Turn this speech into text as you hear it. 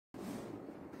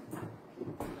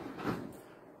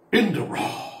Indo.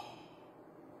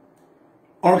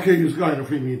 RKU's Guide of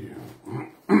Free Media.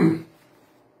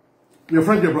 Your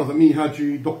friend, your brother, me,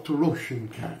 Haji, Dr. Roshan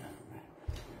can.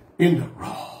 Indo.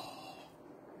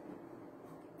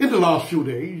 In the last few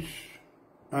days,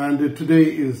 and today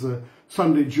is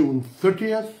Sunday, June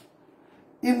 30th,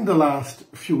 in the last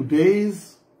few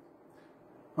days,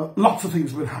 lots of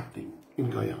things have been happening in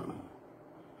Guyana.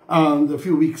 And a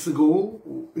few weeks ago,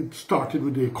 it started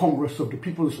with the Congress of the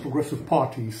People's Progressive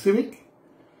Party Civic.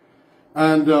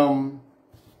 And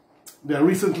then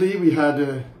recently we had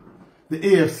the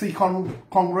AFC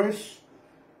Congress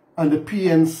and the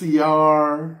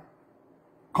PNCR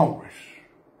Congress.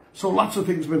 So lots of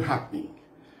things have been happening.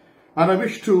 And I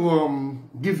wish to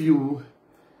give you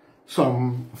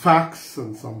some facts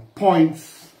and some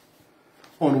points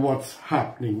on what's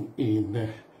happening in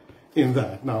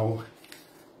that. Now,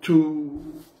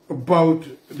 about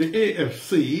the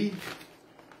AFC,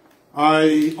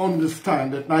 I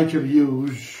understand that Nigel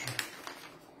Hughes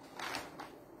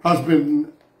has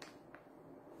been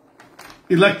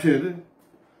elected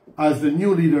as the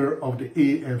new leader of the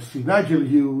AFC. Nigel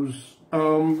Hughes,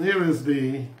 here is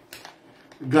the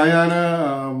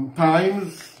Guyana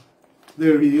Times.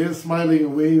 There he is, smiling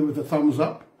away with a thumbs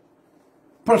up.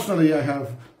 Personally, I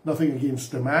have nothing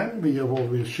against the man. We have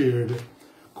always shared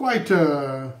quite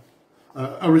a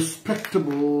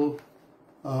respectable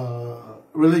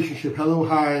relationship. Hello,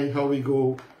 hi, how we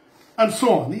go, and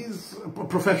so on. He's a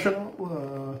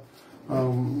professional,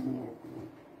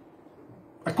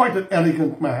 quite an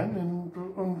elegant man,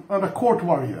 and a court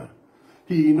warrior.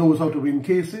 He knows how to win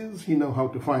cases. He knows how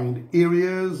to find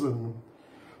areas and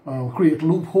create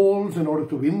loopholes in order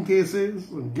to win cases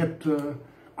and get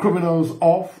criminals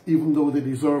off, even though they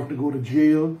deserve to go to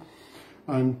jail,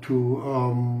 and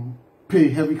to pay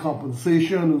heavy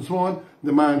compensation and so on.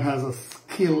 The man has a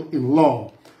skill in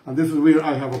law. And this is where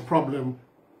I have a problem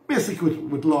basically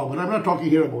with law. But I'm not talking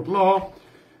here about law,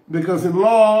 because in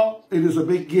law, it is a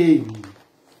big game.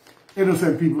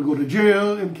 Innocent people go to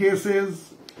jail in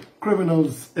cases.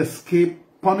 Criminals escape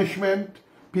punishment.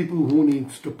 People who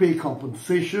need to pay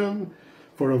compensation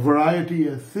for a variety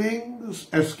of things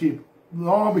escape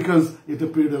law, because it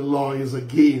appears that law is a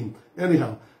game.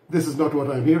 Anyhow, this is not what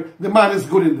I'm here. The man is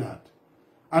good in that.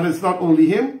 And it's not only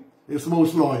him, it's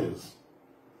most lawyers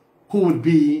who would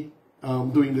be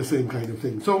doing the same kind of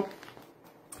thing. So,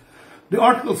 the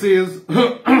article says,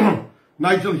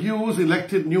 Nigel Hughes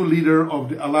elected new leader of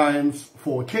the Alliance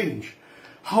for Change.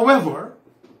 However,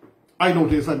 I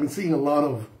notice I've been seeing a lot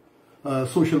of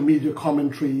social media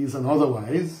commentaries and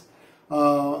otherwise.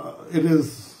 It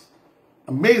is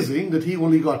amazing that he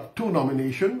only got 2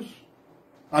 nominations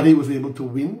and he was able to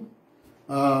win.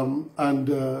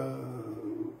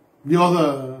 The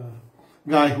other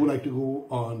guy who liked to go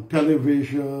on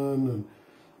television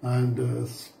and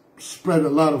spread a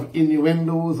lot of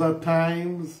innuendos at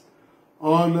times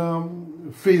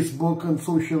on Facebook and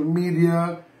social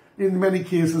media, in many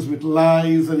cases with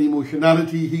lies and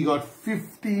emotionality. He got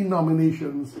 50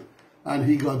 nominations and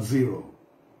he got 0.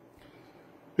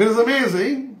 It is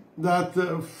amazing that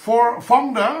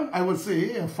founder, I would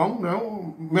say, a founder,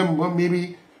 member,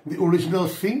 maybe the original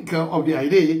thinker of the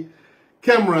idea,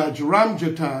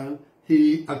 RAMJATTAN,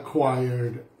 he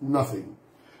acquired nothing.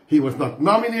 He was not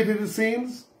nominated, it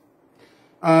seems.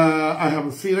 I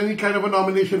haven't seen any kind of a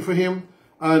nomination for him,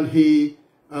 and he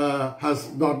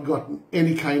has not gotten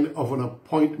any kind of an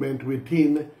appointment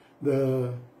within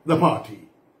the party,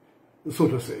 so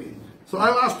to say. So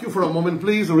I'll ask you for a moment,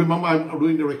 please. Remember, I'm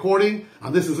doing the recording,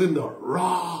 and this is in the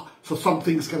raw, so some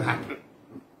things can happen.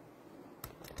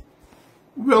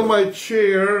 Well, my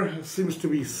chair seems to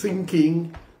be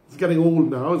sinking. It's getting old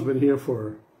now. It's been here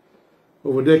for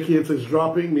over decades. It's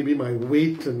dropping, maybe my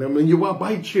weight. And then when you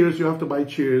buy chairs, you have to buy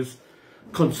chairs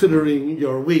considering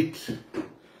your weight.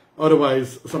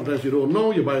 Otherwise, sometimes you don't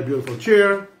know. You buy a beautiful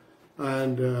chair,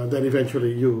 and then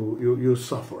eventually you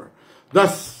suffer.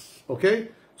 That's okay.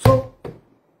 So,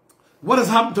 what has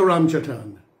happened to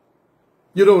RAMJATTAN?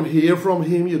 You don't hear from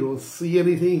him. You don't see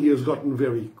anything. He has gotten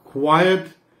very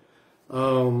quiet.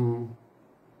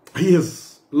 He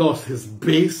has lost his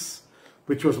base,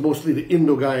 which was mostly the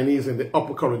Indo-Guyanese in the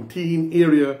upper quarantine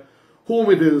area, whom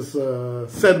it is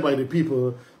said by the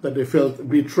people that they felt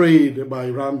betrayed by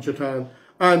RAMJATTAN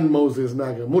and Moses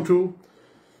NAGAMOOTOO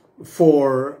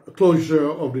for closure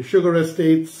of the sugar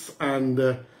estates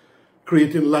and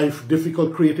creating life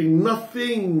difficult, creating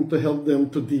nothing to help them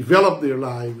to develop their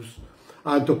lives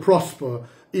and to prosper,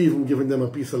 even giving them a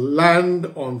piece of land.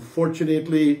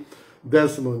 Unfortunately,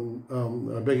 Desmond,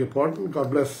 I beg your pardon,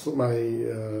 God bless my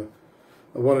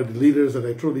one of the leaders that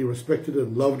I truly respected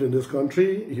and loved in this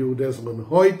country, Hugh Desmond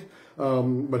Hoyt,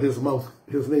 but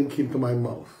his name came to my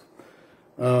mouth,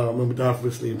 and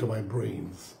obviously into my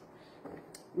brains.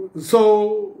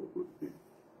 So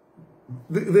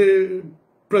the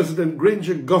President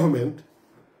Granger government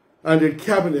and the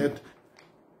cabinet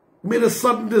made a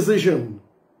sudden decision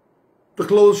to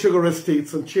close sugar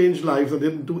estates and change lives, and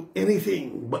didn't do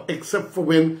anything but except for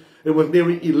when it was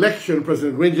nearing election.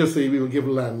 President Granger said we will give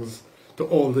lands to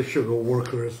all the sugar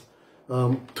workers.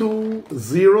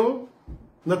 2-0,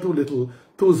 not too little,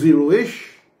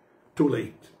 2-0-ish, too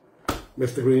late.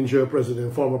 Mr. Granger,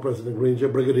 former President Granger,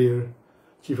 Brigadier,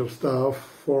 Chief of Staff,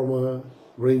 former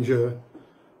Granger,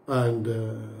 and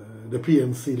the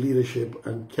PNC leadership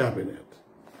and cabinet.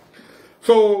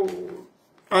 So,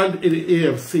 and in the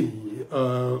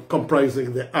AFC,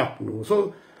 comprising the APNU.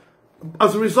 So,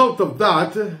 as a result of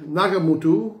that,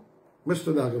 NAGAMOOTOO,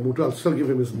 Mr. NAGAMOOTOO, I'll still give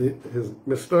him his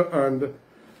Mr. and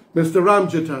Mr.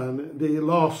 RAMJATTAN, they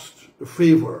lost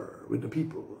favor with the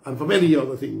people, and for many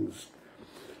other things.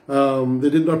 They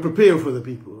did not prepare for the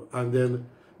people, and then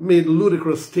made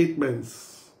ludicrous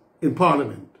statements in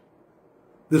Parliament,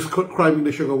 describing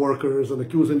the sugar workers and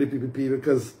accusing the PPP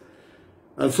because,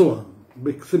 and so on.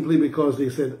 Simply because they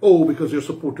said, oh, because your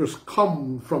supporters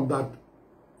come from that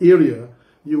area,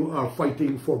 you are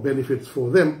fighting for benefits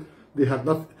for them. They had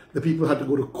not, the people had to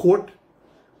go to court.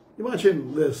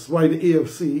 Imagine this, why the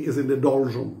AFC is in the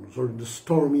doldrums or the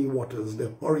stormy waters,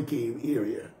 the hurricane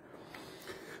area.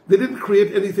 They didn't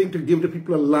create anything to give the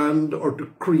people a land or to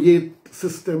create a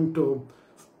system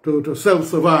to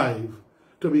self-survive,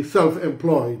 to be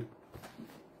self-employed.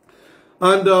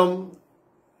 And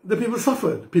the people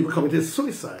suffered. People committed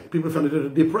suicide. People fell into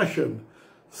depression.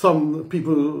 Some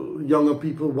people, younger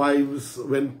people, wives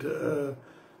went,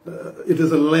 it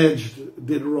is alleged,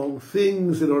 did wrong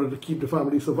things in order to keep the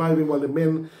family surviving, while the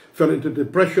men fell into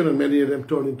depression, and many of them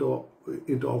turned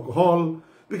into alcohol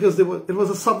because it was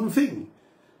a sudden thing.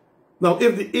 Now,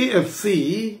 if the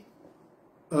AFC,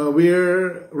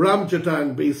 where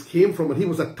RAMJATTAN base came from, and he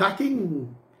was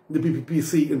attacking the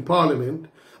PPPC in Parliament,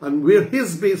 and where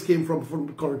his base came from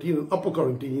the Quarantine and Upper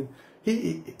Quarantine,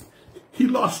 he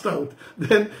lost out.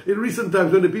 Then, in recent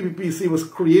times, when the PPPC was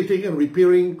creating and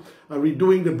repairing and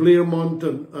redoing the Blairmont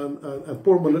and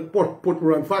Port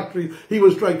Moran factory, he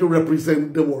was trying to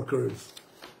represent the workers,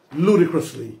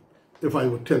 ludicrously, if I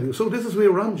would tell you. So this is where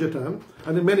RAMJATTAN,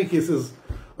 and in many cases,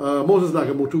 Moses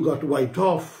NAGAMOOTOO got wiped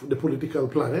off the political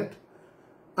planet,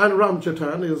 and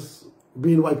RAMJATTAN is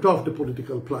being wiped off the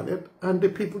political planet, and the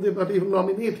people did not even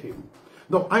nominate him.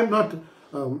 Now, I'm not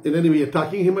in any way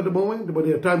attacking him at the moment, but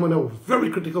at a time when I was very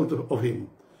critical of him,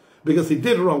 because he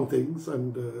did wrong things,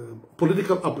 and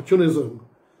political opportunism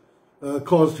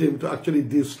caused him to actually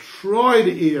destroy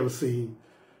the AFC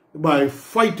by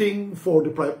fighting for the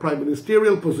prime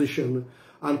ministerial position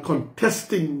and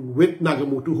contesting with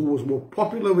NAGAMOOTOO, who was more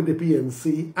popular with the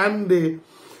PNC and the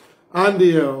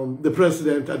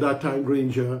president at that time,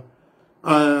 Granger,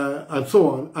 and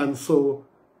so on. And so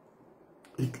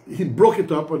he broke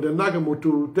it up, and then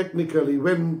NAGAMOOTOO technically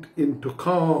went into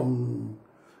calm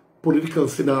political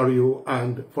scenario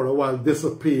and for a while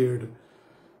disappeared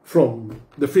from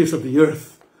the face of the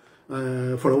earth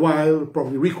for a while,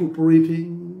 probably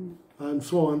recuperating and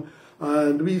so on.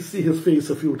 And we see his face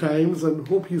a few times and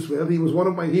hope he's well. He was one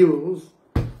of my heroes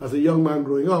as a young man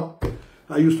growing up.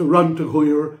 I used to run to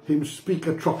hear him speak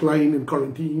a truck line in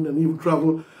Quarantine, and he would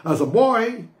travel as a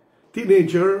boy,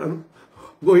 teenager, and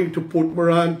going to Port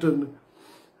Morant and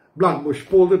Blackbush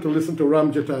Polder to listen to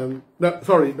RAMJATTAN.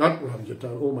 Sorry, not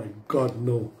RAMJATTAN. Oh my God,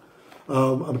 no.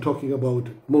 I'm talking about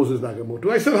Moses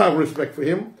NAGAMOOTOO. I still have respect for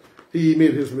him. He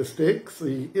made his mistakes.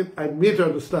 I made to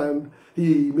understand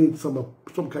he made some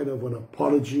kind of an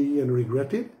apology and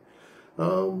regretted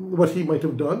what he might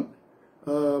have done.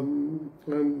 And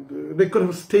they could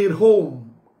have stayed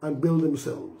home and built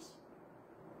themselves.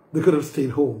 They could have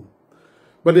stayed home.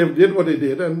 But they did what they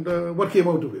did, and what came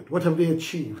out of it? What have they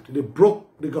achieved? They broke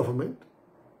the government.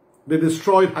 They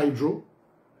destroyed Hydro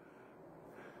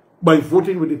by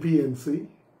voting with the PNC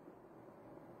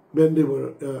when they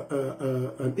were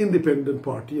an independent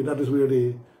party, and that is where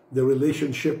the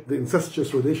relationship, the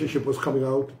incestuous relationship was coming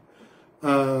out.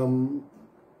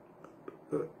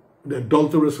 The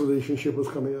adulterous relationship was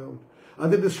coming out.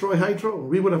 And they destroyed Hydro.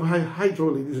 We would have had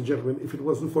Hydro, ladies and gentlemen, if it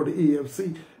wasn't for the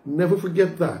AFC. Never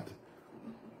forget that.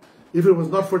 If it was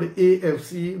not for the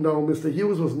AFC, now Mr.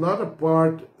 Hughes was not a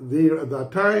part there at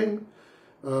that time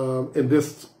in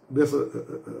this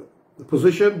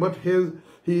position, but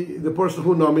the person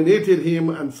who nominated him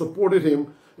and supported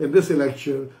him in this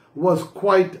election was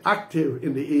quite active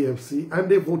in the AFC, and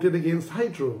they voted against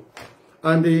hydro.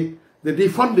 And they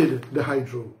defunded the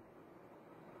hydro.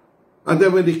 And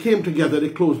then when they came together, they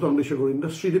closed down the sugar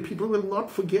industry. The people will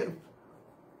not forget.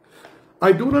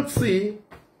 I do not see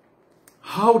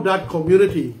how that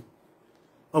community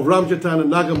of RAMJATTAN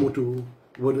and NAGAMOOTOO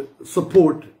would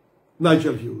support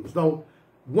Nigel Hughes. Now,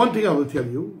 one thing I will tell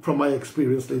you from my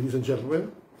experience, ladies and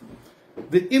gentlemen,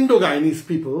 the Indo-Guyanese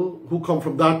people who come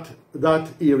from that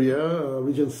area,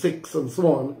 Region 6 and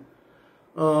so on,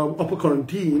 Upper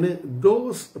Quarantine,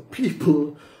 those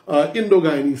people,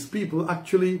 Indo-Guyanese people,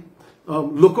 actually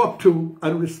look up to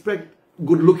and respect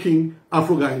good-looking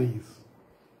Afro-Guyanese.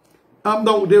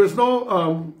 Now, there is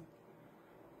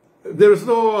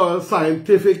no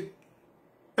scientific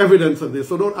evidence of this,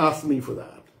 so don't ask me for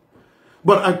that.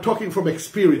 But I'm talking from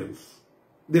experience.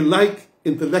 They like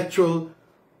intellectual,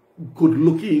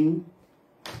 good-looking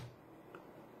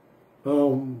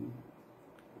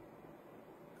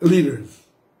leaders,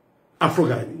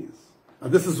 Afro-Guyanese.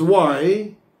 And this is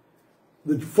why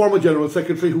the former General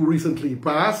Secretary who recently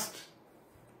passed,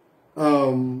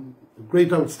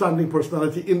 great outstanding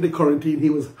personality in the quarantine, he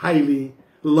was highly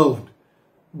loved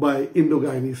by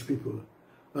Indo-Guyanese people.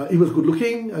 He was good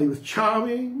looking, he was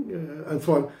charming, and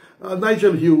so on.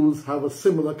 Nigel Hughes have a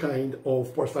similar kind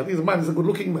of personality. He's a good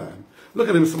looking man. Look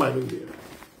at him smiling there.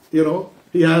 You know,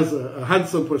 he has a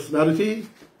handsome personality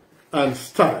and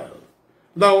style.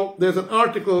 Now, there's an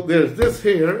article, there's this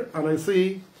here, and I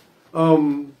see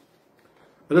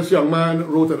this young man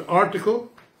wrote an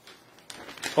article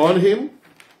on him,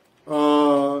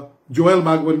 Joel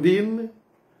Magwandine,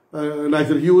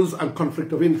 Nigel Hughes, and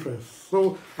conflict of interest.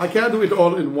 So I can't do it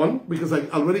all in one because I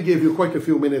already gave you quite a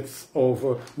few minutes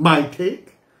of my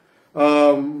take.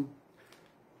 It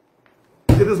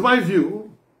is my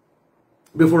view,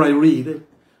 before I read,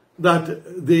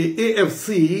 that the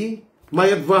AFC, my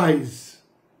advice,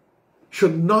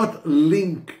 should not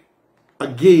link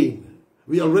again.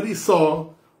 We already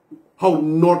saw how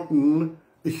Norton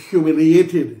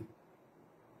humiliated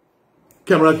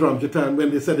Comrade RAMJATTAN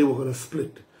when they said they were going to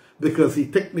split, because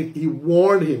he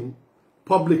warned him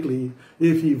publicly,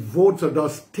 if he votes or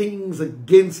does things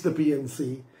against the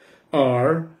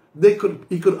PNCR,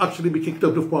 he could actually be kicked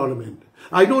out of Parliament.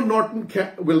 I know Norton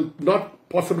will not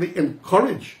possibly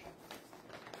encourage.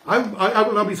 I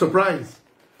will not be surprised.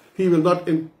 He will not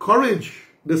encourage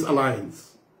this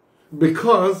alliance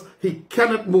because he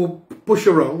cannot push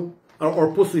around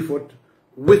or pussyfoot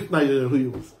with Nigel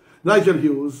Hughes. Nigel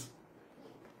Hughes,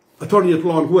 attorney at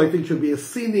law, who I think should be a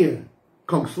senior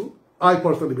counsel. I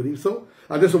personally believe so.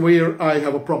 And this is where I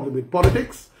have a problem with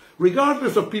politics.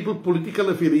 Regardless of people's political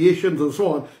affiliations and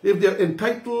so on, if they're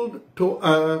entitled to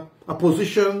a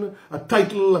position, a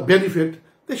title, a benefit,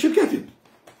 they should get it.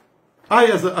 I,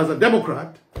 as a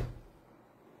Democrat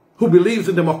who believes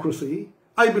in democracy,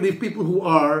 I believe people who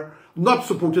are not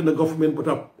supporting the government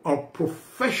but are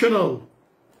professional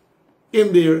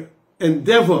in their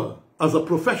endeavor as a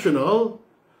professional,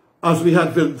 as we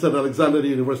had Vincent Alexander at the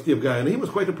University of Guyana. He was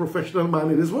quite a professional man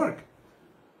in his work.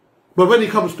 But when he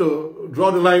comes to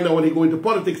draw the line now, when he go into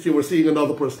politics, you were seeing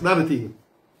another personality.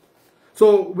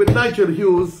 So with Nigel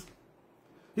Hughes,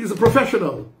 he's a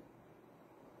professional.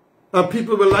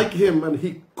 People will like him, and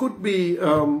he could be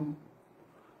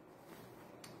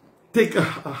take a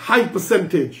high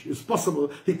percentage. It's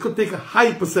possible he could take a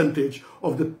high percentage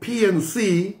of the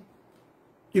PNC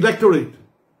electorate,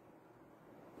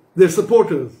 their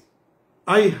supporters.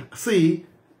 I see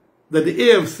that the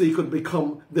AFC could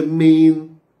become the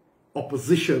main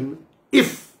opposition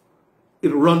if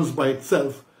it runs by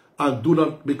itself and do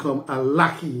not become a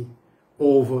lackey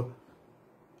of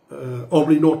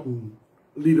Aubrey Norton,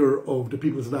 leader of the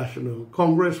People's National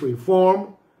Congress,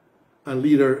 Reform, and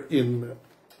leader in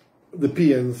the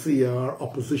PNCR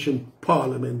opposition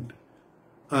parliament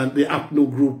and the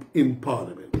APNO group in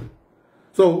parliament.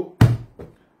 So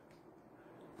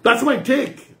that's my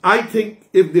take. I think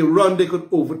if they run, they could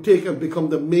overtake and become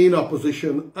the main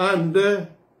opposition, and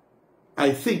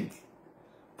I think,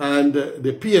 and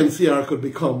the PNCR could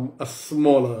become a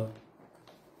smaller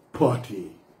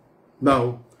party.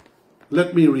 Now,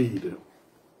 let me read.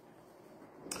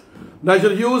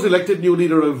 Nigel Hughes, elected new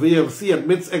leader of AFC,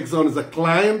 admits Exxon is a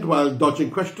client while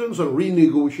dodging questions on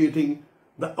renegotiating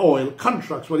the oil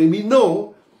contracts. Well, we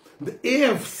know the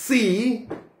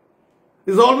AFC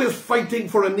is always fighting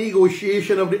for a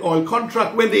negotiation of the oil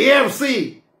contract when the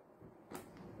AFC,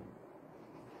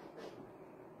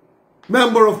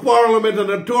 member of parliament and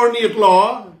attorney at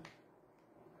law,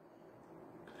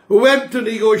 went to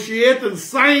negotiate and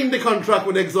signed the contract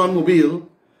with ExxonMobil,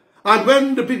 And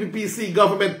when the PPPC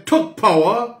government took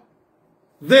power,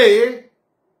 they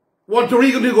want to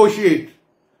renegotiate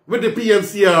with the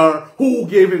PNCR, who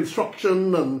gave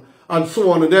instruction and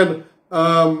so on. And then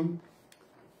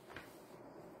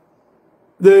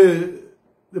the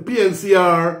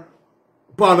PNCR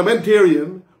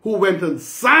parliamentarian who went and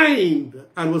signed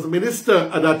and was a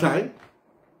minister at that time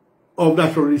of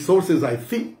natural resources, I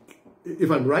think,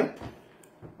 if I'm right,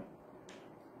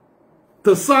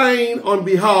 to sign on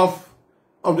behalf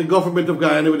of the government of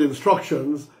Guyana with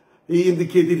instructions. He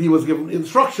indicated he was given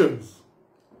instructions,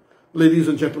 ladies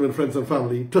and gentlemen, friends and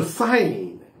family, to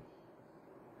sign.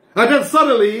 And then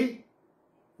suddenly,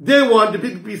 they want the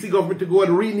PPPC government to go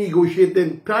and renegotiate the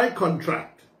entire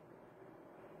contract.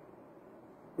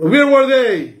 Where were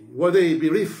they? Were they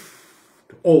bereft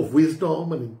of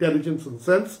wisdom and intelligence and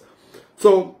sense?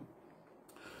 So,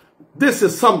 this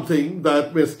is something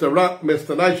that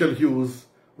Mr. Nigel Hughes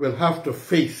will have to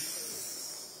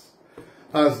face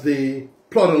as they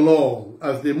plod along,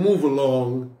 as they move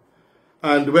along,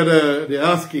 and whether they're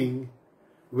asking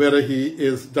whether he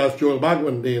is, as Joel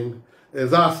Bagwandin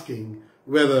is asking,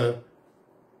 whether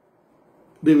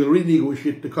they will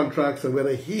renegotiate the contracts and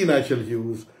whether he, Nigel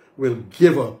Hughes, will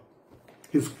give up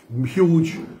his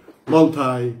huge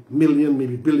multi-million,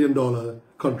 maybe billion-dollar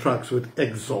contracts with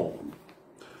Exxon.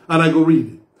 And I go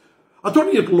read it.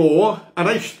 Attorney at law, and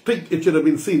I think it should have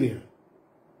been senior.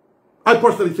 I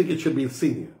personally think it should be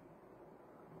senior.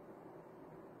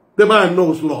 The man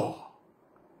knows law.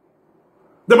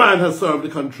 The man has served the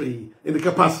country in the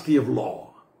capacity of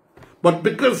law. But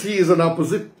because he is an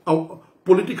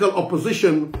political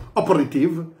opposition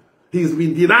operative, he's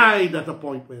been denied that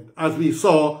appointment, as we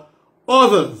saw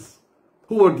others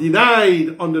who were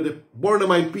denied under the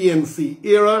Burnhamite PNC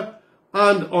era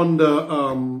and under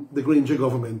the Granger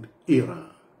government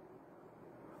era.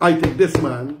 I think this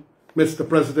man, Mr.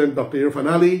 President Dr. Irfan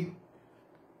Ali,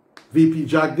 VP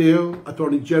Jagdeo,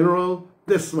 Attorney General,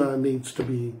 this man needs to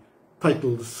be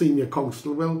titled Senior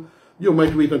Counsel. Well, you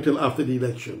might wait until after the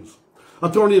elections.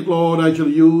 Attorney at Law Nigel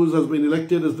Hughes has been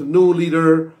elected as the new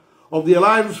leader of the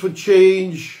Alliance for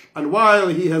Change, and while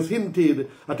he has hinted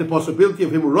at the possibility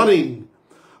of him running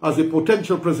as a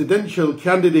potential presidential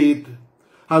candidate,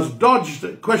 has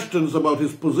dodged questions about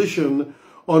his position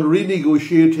on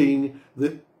renegotiating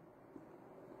the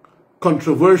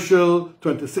controversial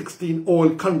 2016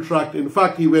 oil contract. In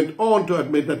fact, he went on to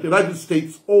admit that the United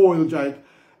States oil giant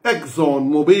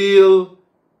ExxonMobil,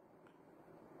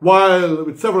 while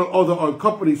with several other oil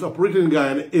companies operating in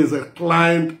Guyana, is a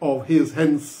client of his,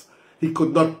 hence he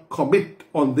could not commit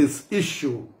on this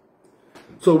issue.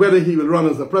 So whether he will run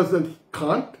as a president, he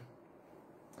can't.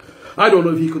 I don't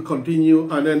know if he could continue,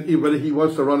 and then whether he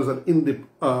wants to run as an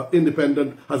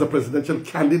independent, as a presidential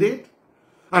candidate.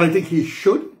 And I think he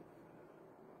should.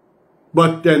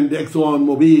 But then the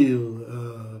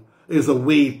ExxonMobil is a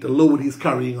weight, a load he's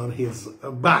carrying on his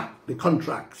back, the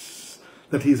contracts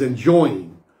that he's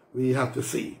enjoying, we have to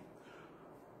see.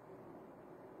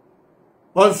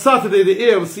 On Saturday, the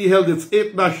AFC held its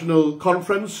 8th national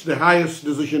conference, the highest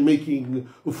decision-making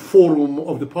forum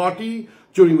of the party,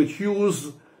 during which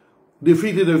Hughes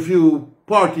defeated a few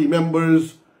party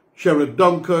members, Sherod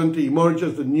Duncan, to emerge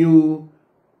as the new,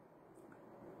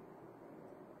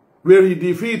 where he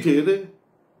defeated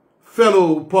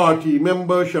fellow party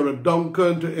member Sherod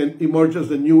Duncan to emerge as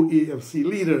the new AFC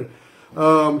leader.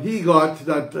 He got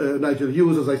that Nigel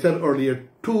Hughes, as I said earlier,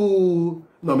 2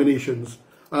 nominations,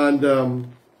 and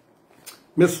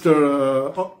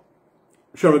Mr.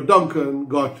 Sherod Duncan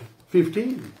got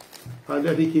 15, and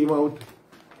then he came out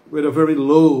with a very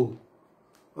low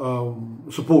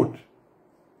support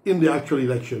in the actual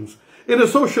elections. In a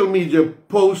social media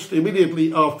post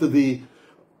immediately after the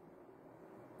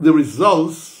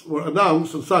results were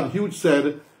announced, and Hughes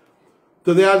said,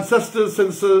 "To the ancestors,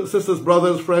 sisters,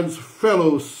 brothers, friends,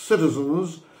 fellow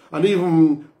citizens, and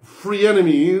even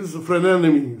frenemies,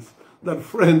 that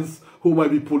friends who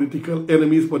might be political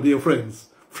enemies, but they are friends,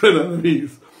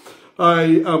 frenemies.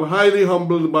 I am highly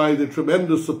humbled by the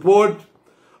tremendous support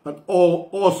and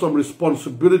awesome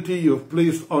responsibility you have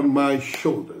placed on my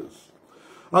shoulders."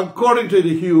 According to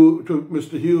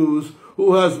Mr. Hughes,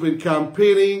 who has been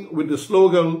campaigning with the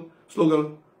slogan,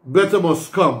 "Better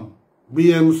Must Come,"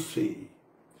 BMC.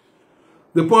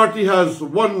 The party has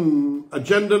one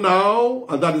agenda now,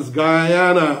 and that is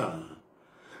Guyana.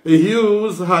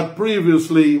 Hughes had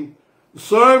previously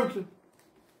served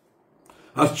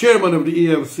as chairman of the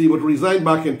AFC, but resigned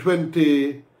back in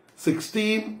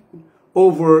 2016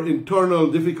 over internal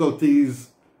difficulties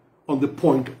on the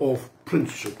point of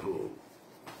principle.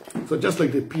 So just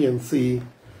like the PNC,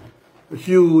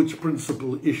 huge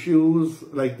principal issues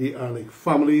like the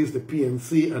families, the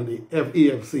PNC and the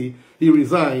AFC. He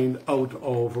resigned out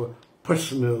of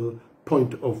personal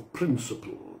point of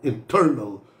principle,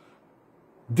 internal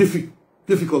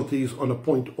difficulties on a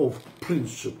point of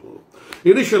principle.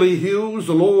 Initially, Hughes,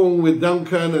 along with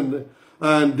Duncan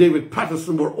and David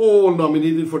Patterson, were all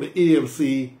nominated for the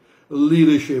AFC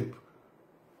leadership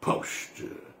post.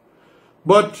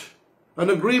 But an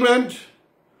agreement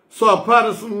saw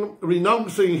Patterson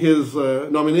renouncing his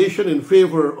nomination in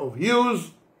favor of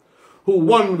Hughes, who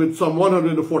won with some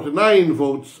 149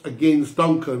 votes against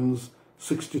Duncan's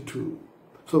 62.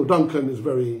 So Duncan is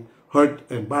very hurt,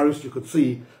 embarrassed. You could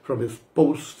see from his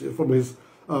post, from his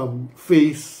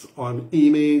face on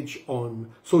image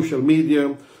on social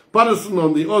media. Patterson,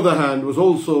 on the other hand, was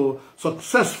also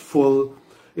successful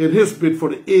in his bid for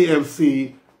the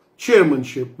AFC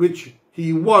chairmanship, which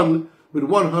he won with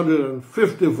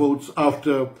 150 votes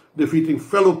after defeating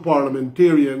fellow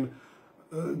parliamentarian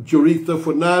Joretha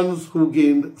Fernandes, who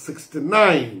gained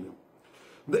 69.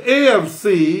 The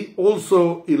AFC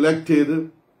also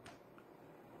elected,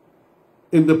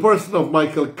 in the person of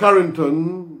Michael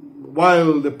Carrington,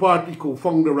 while the party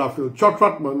co-founder Raphael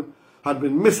Trotman had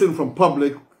been missing from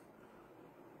public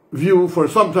view for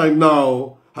some time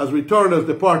now, has returned as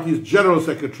the party's general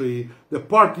secretary. The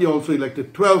party also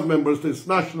elected 12 members to its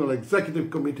National Executive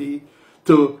Committee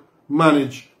to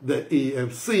manage the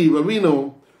AFC. Well, we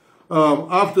know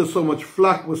after so much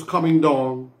flack was coming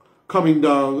down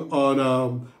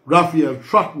on Raphael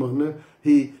Trotman,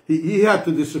 he had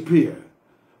to disappear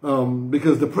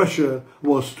because the pressure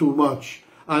was too much.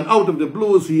 And out of the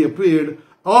blues, he appeared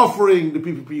offering the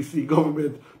PPPC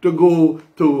government to go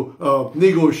to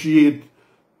negotiate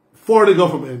for the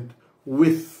government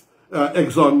with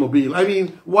ExxonMobil. I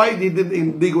mean, why they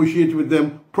didn't negotiate with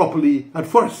them properly at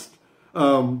first?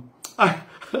 You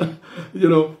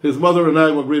know, his mother and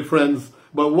I were great friends,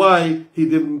 but why he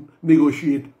didn't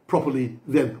negotiate properly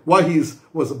then? Why he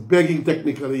was begging,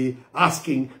 technically,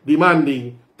 asking,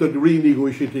 demanding to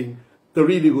renegotiate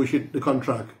the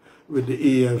contract with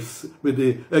the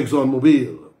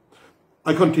ExxonMobil.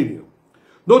 I continue.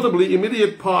 Notably,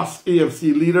 immediate past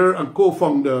AFC leader and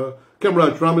co-founder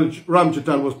Kemraj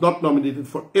Ramjattan was not nominated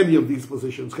for any of these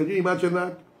positions. Can you imagine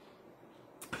that?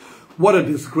 What a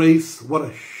disgrace, what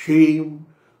a shame,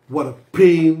 what a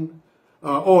pain.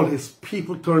 All his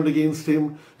people turned against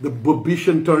him. The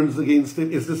Bobishan turns against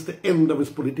him. Is this the end of his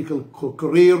political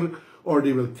career? Or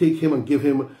they will take him and give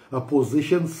him a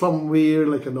position somewhere,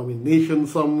 like a nomination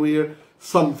somewhere,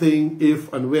 something,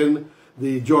 if and when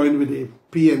they join with the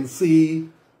PNC.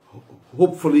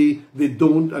 Hopefully they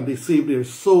don't, and they save their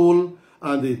soul,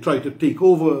 and they try to take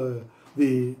over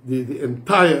the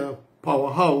entire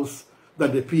powerhouse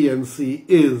that the PNC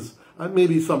is. And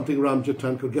maybe something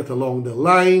Ramjattan could get along the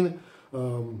line.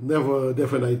 Never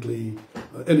definitely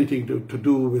anything to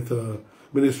do with the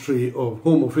Ministry of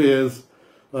Home Affairs,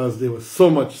 as there was so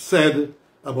much said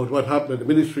about what happened at the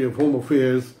Ministry of Home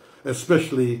Affairs,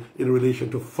 especially in relation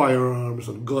to firearms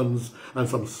and guns, and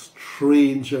some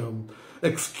strange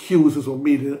excuses were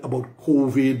made about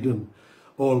COVID and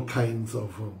all kinds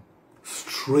of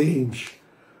strange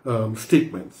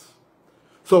statements.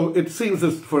 So it seems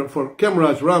that for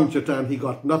Kemraj Ramjattan, he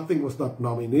got nothing, was not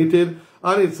nominated,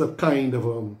 and it's a kind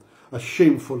of a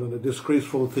shameful and a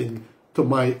disgraceful thing, to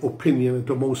my opinion, and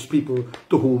to most people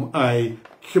to whom I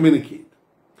communicate.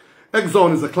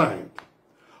 Exxon is a client.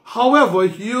 However,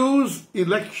 Hughes'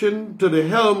 election to the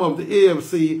helm of the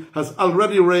AFC has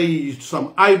already raised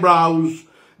some eyebrows,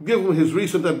 given his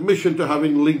recent admission to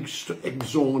having links to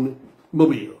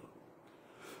ExxonMobil.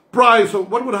 So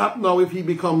what would happen now if he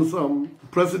becomes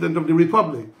President of the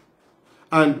Republic?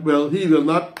 And, well, he will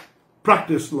not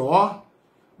practice law,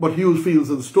 but Hughes, Fields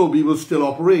and Stobie will still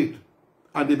operate.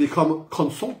 And they become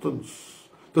consultants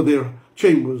to their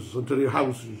chambers and to their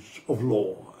houses of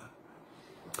law.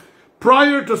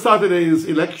 Prior to Saturday's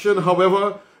election,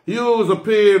 however, Hughes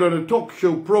appeared on a talk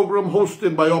show program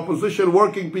hosted by Opposition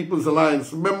Working People's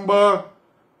Alliance member,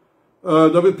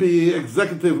 WPA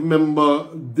executive member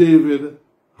David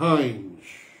Hines.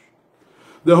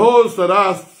 The host had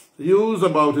asked Hughes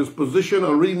about his position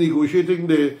on renegotiating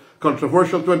the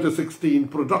controversial 2016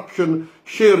 Production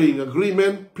Sharing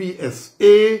Agreement,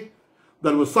 PSA,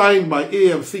 that was signed by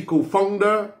AFC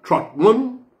co-founder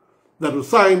Trotman, that was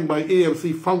signed by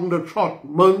AFC founder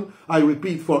Trotman, I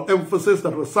repeat for emphasis,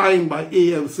 that was signed by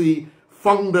AFC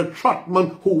founder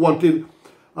Trotman, who wanted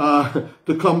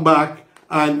to come back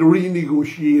and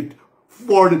renegotiate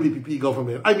for the PPP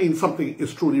government. I mean, something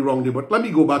is truly wrong there, but let me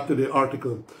go back to the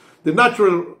article. The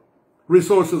Natural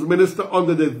Resources Minister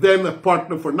under the then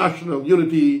Partner for National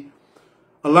Unity,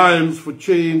 Alliance for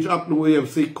Change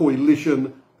APNU-AFC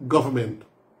coalition government.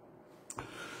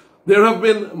 There have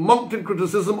been mounting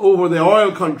criticism over the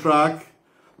oil contract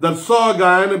that saw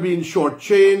Guyana being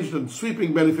shortchanged and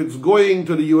sweeping benefits going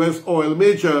to the US oil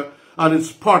major and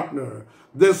its partner.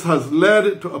 This has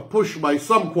led to a push by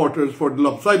some quarters for the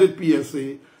lopsided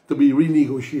PSA to be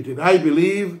renegotiated. I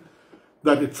believe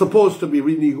that it's supposed to be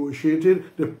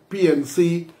renegotiated. The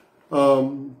PNC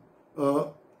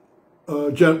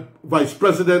Vice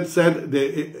President said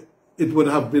it would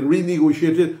have been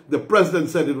renegotiated. The President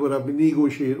said it would have been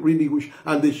renegotiated,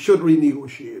 and they should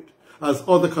renegotiate, as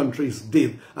other countries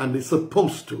did, and they're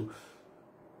supposed to.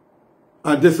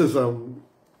 And this is,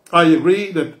 I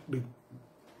agree that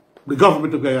the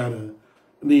government of Guyana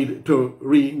need to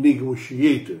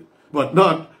renegotiate, but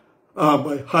not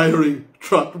by hiring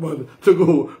Trotman to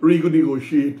go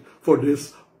renegotiate for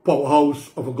this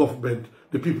powerhouse of a government,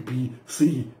 the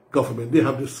PPPC government. They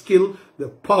have the skill, the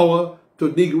power to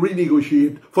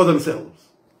renegotiate for themselves.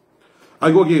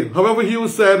 I go again. However,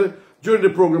 Hughes said during the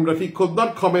program that he could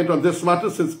not comment on this matter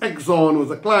since Exxon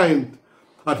was a client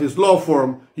at his law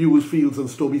firm, Hughes, Fields and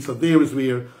Stobie. So there is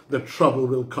where the trouble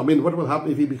will come in. What will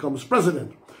happen if he becomes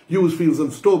president? Hughes, Fields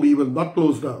and Stobie will not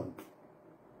close down.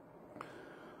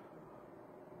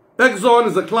 Exxon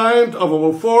is a client of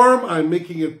our firm. I'm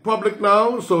making it public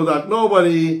now so that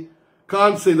nobody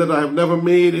can't say that I have never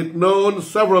made it known.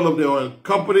 Several of the oil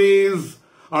companies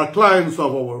are clients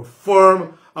of our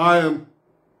firm. I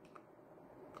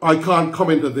can't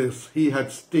comment on this, he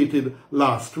had stated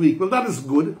last week. Well, that is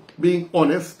good, being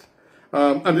honest.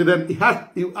 And then he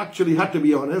actually had to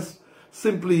be honest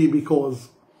simply because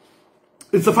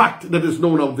it's a fact that is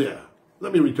known out there.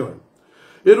 Let me return.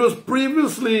 It was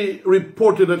previously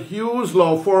reported that Hughes'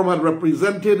 law firm had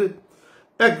represented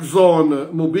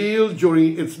ExxonMobil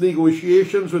during its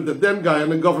negotiations with the then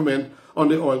Guyana government on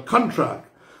the oil contract.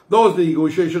 Those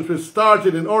negotiations, which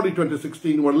started in early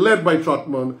 2016, were led by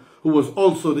Trotman, who was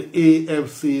also the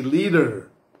AFC leader.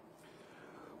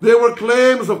 There were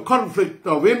claims of conflict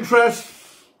of interest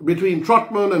between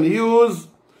Trotman and Hughes,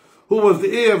 who was the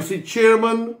AFC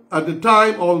chairman at the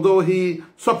time, although he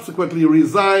subsequently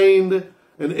resigned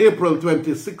in April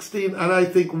 2016. And I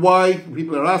think why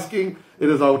people are asking, it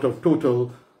is out of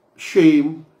total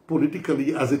shame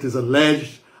politically, as it is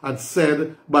alleged and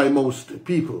said by most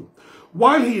people.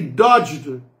 While he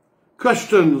dodged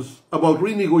questions about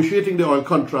renegotiating the oil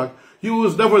contract,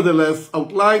 Hughes nevertheless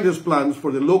outlined his plans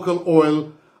for the local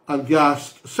oil and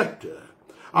gas sector.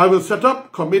 I will set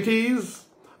up committees,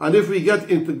 and if we get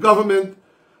into government,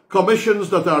 commissions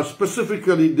that are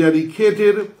specifically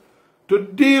dedicated to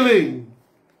dealing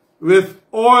with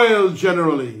oil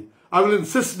generally. I will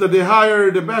insist that they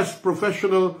hire the best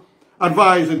professional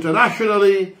advice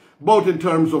internationally, both in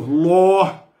terms of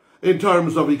law, in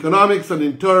terms of economics, and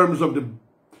in terms of the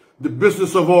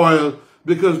business of oil,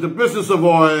 because the business of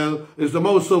oil is the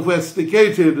most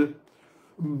sophisticated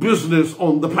business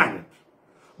on the planet,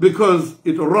 because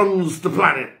it runs the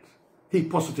planet. He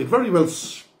posited, very well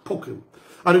spoken.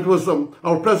 And it was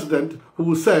our president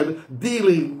who said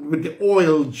dealing with the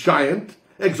oil giant,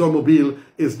 ExxonMobil,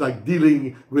 is like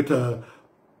dealing with a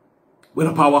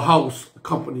powerhouse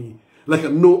company, like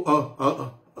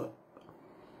a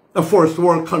first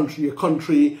world country, a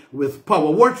country with power.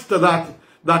 Words to that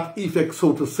effect,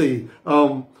 so to say.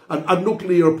 A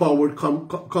nuclear-powered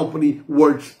company,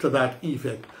 words to that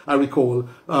effect. I recall,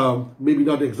 maybe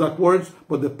not the exact words,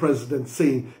 but the president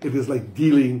saying it is like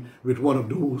dealing with one of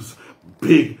those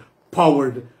big,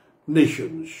 powered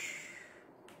nations.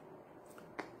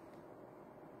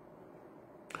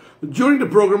 During the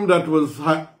program that was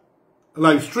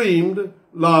live-streamed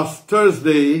last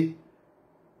Thursday,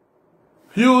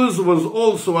 Hughes was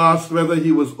also asked whether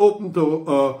he was open to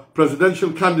a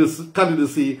presidential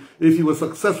candidacy if he was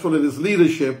successful in his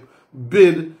leadership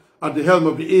bid at the helm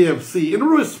of the AFC. In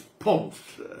response,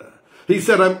 he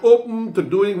said, "I'm open to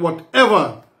doing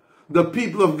whatever the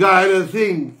people of Guyana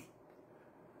think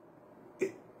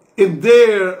in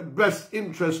their best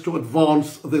interest to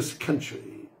advance this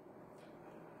country."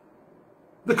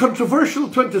 The controversial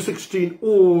 2016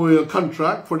 oil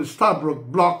contract for the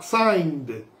Stabroek block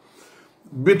signed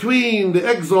between the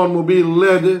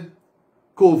ExxonMobil-led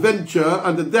co-venture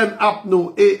and the then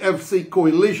APNU-AFC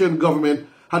coalition government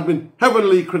had been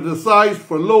heavily criticized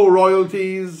for low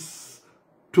royalties,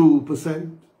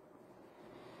 2%.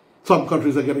 Some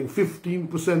countries are getting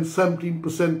 15%,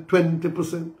 17%,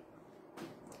 20%.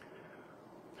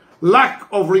 Lack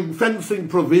of ring-fencing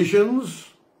provisions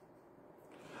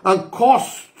and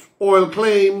cost oil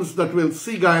claims that will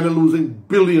see Guyana losing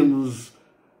billions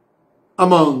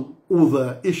among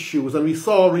other issues. And we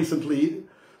saw recently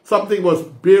Something was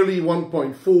barely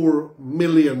 $1.4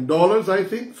 million, I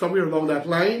think, somewhere along that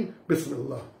line.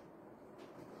 Bismillah.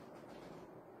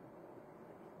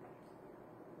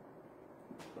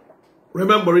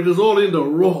 Remember, it is all in the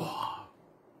raw.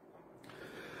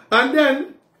 And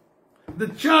then the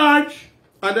charge,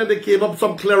 and then there came up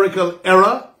some clerical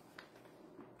error,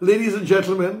 ladies and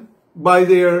gentlemen, by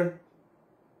their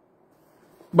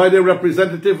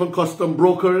representative and custom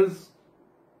brokers,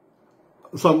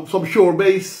 some shore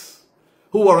base,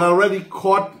 who were already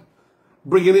caught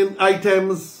bringing in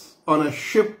items on a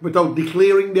ship without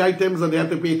declaring the items, and they had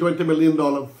to pay $20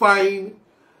 million fine.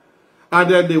 And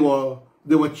then they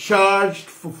were charged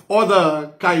for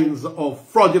other kinds of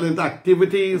fraudulent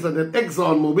activities, and then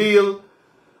ExxonMobil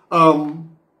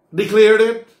declared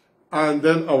it, and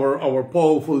then our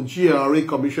powerful GRA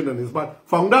commission and his man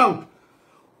found out.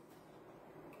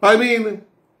 I mean,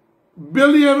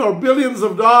 billions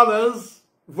of dollars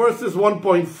versus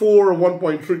 $1.4 or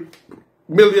 $1.3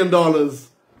 million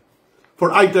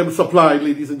for items supplied,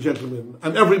 ladies and gentlemen.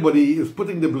 And everybody is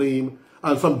putting the blame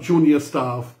on some junior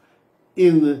staff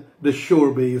in the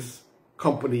shore base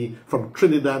company from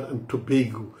Trinidad and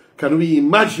Tobago. Can we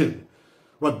imagine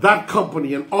what that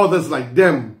company and others like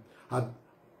them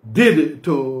did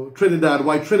to Trinidad,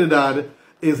 why Trinidad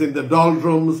is in the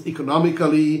doldrums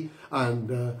economically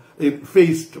and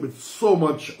faced with so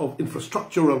much of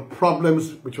infrastructural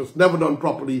problems, which was never done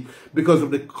properly because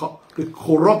of the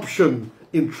corruption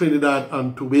in Trinidad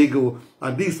and Tobago.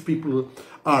 And these people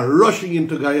are rushing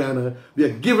into Guyana. They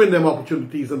are giving them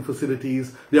opportunities and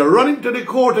facilities. They are running to the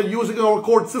court and using our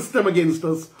court system against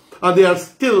us. And they are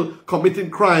still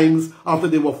committing crimes after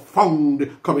they were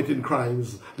found committing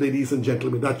crimes, ladies and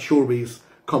gentlemen, that shore base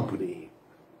company.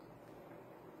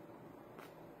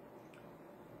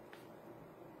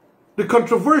 The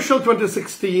controversial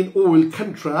 2016 oil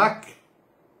contract.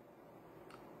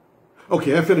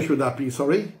 Okay, I finished with that piece,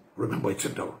 sorry. Remember, it's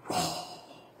in the raw.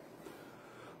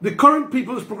 The current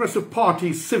People's Progressive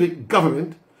Party civic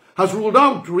government has ruled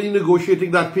out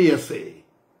renegotiating that PSA,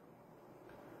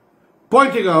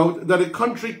 pointing out that a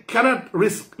country cannot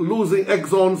risk losing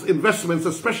Exxon's investments,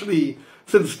 especially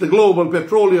since the global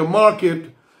petroleum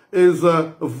market is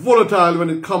volatile when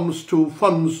it comes to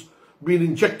funds being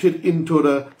injected into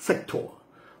the sector.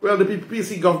 Well, the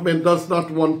PPC government does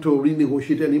not want to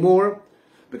renegotiate anymore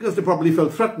because they probably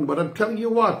felt threatened. But I'm telling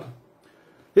you what,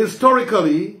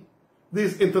 historically,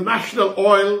 these international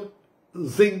oil,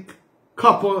 zinc,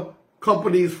 copper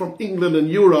companies from England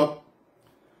and Europe,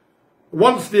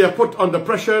 once they are put under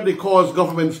pressure, they cause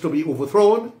governments to be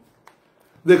overthrown.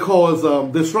 They cause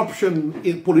disruption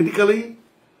politically.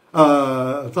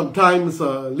 Sometimes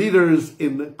leaders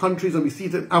in countries, and we see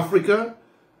it in Africa,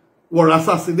 were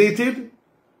assassinated,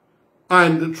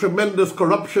 and tremendous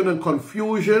corruption and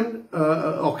confusion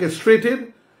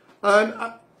orchestrated. And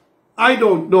I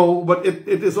don't know, but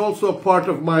it is also a part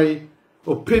of my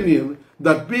opinion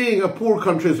that being a poor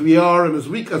country as we are and as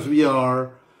weak as we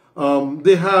are,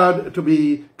 they had to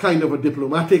be kind of a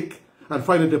diplomatic and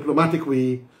find a diplomatic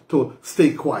way to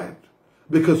stay quiet.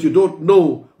 Because you don't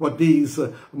know what these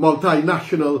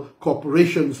multinational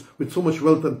corporations with so much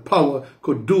wealth and power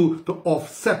could do to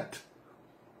offset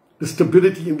the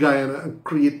stability in Guyana and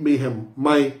create mayhem.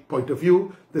 My point of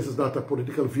view, this is not a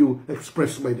political view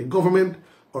expressed by the government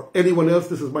or anyone else.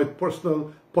 This is my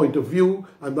personal point of view.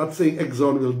 I'm not saying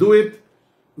Exxon will do it,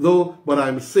 though, but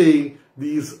I'm saying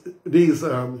these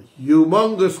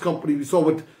humongous companies, we saw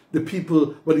what the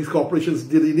people, what these corporations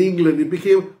did in England, it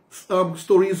became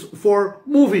stories for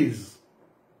movies.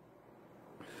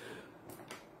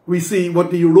 We see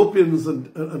what the Europeans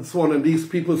and so on, and these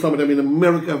people, some of them in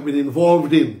America, have been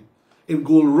involved in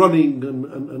gold running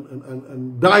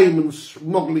and diamond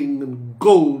smuggling and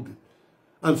gold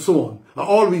and so on.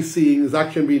 All we're seeing is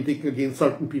action being taken against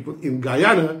certain people in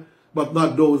Guyana, but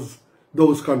not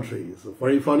those countries.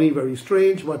 Very funny, very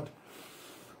strange, but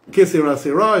que sera,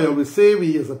 sera. I always say,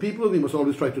 we as a people, we must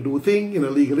always try to do a thing in a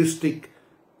legalistic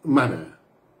manner.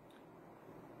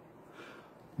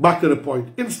 Back to the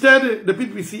point. Instead, the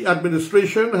PPC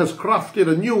administration has crafted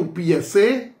a new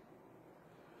PSA,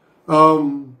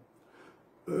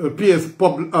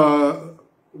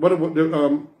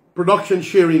 production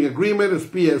sharing agreement is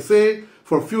PSA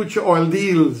for future oil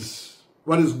deals.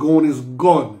 What is gone is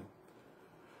gone.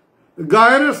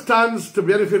 Guyana stands to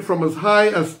benefit from as high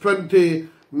as 20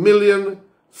 million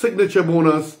signature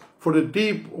bonus for the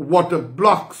deep water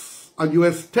blocks and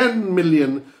US 10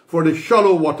 million for the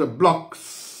shallow water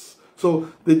blocks.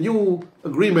 So the new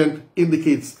agreement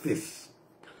indicates this.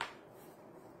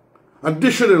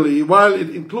 Additionally, while it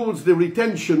includes the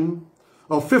retention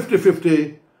of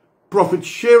 50-50 profit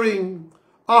sharing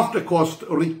after cost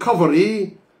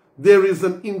recovery, there is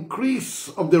an increase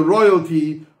of the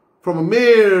royalty from a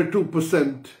mere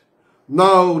 2%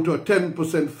 now to a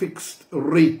 10% fixed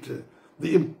rate.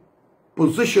 The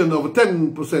imposition of a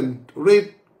 10%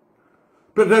 rate,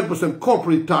 10%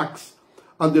 corporate tax,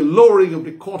 and the lowering of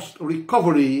the cost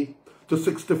recovery to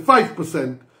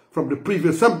 65% from the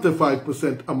previous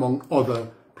 75%, among other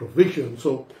provisions.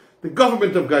 So the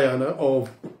government of Guyana,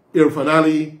 of Irfan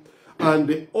Ali, and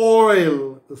the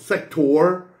oil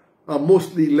sector,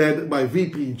 mostly led by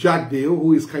VP Jagdeo,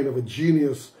 who is kind of a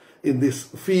genius in this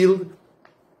field,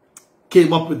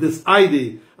 came up with this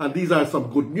idea, and these are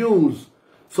some good news.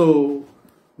 So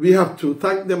we have to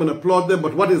thank them and applaud them,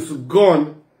 but what is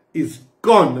gone,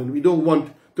 and we don't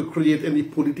want to create any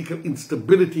political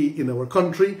instability in our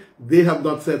country. They have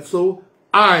not said so.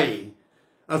 I,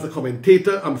 as a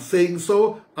commentator, am saying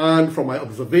so, and from my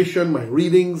observation, my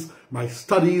readings, my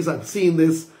studies, I've seen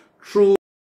this through